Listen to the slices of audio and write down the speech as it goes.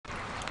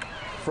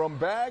From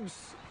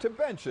bags to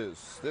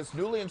benches, this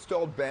newly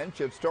installed bench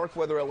at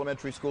Starkweather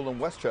Elementary School in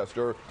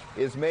Westchester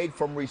is made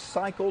from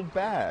recycled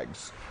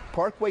bags.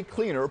 Parkway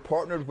Cleaner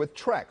partnered with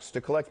Trex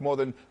to collect more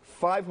than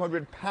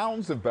 500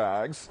 pounds of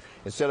bags.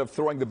 Instead of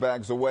throwing the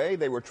bags away,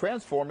 they were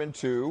transformed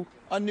into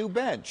a new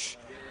bench.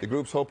 The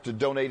groups hope to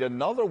donate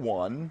another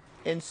one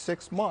in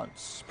 6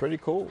 months. Pretty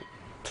cool.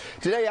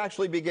 Today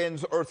actually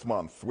begins Earth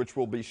Month, which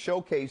will be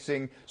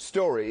showcasing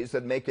stories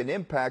that make an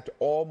impact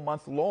all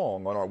month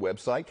long on our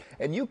website.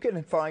 And you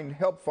can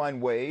help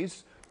find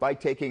ways by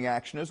taking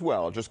action as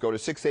well. Just go to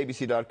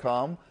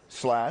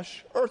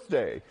 6abc.com/Earth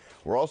Day.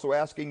 We're also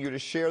asking you to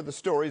share the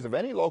stories of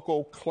any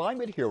local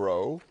climate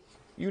hero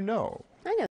you know.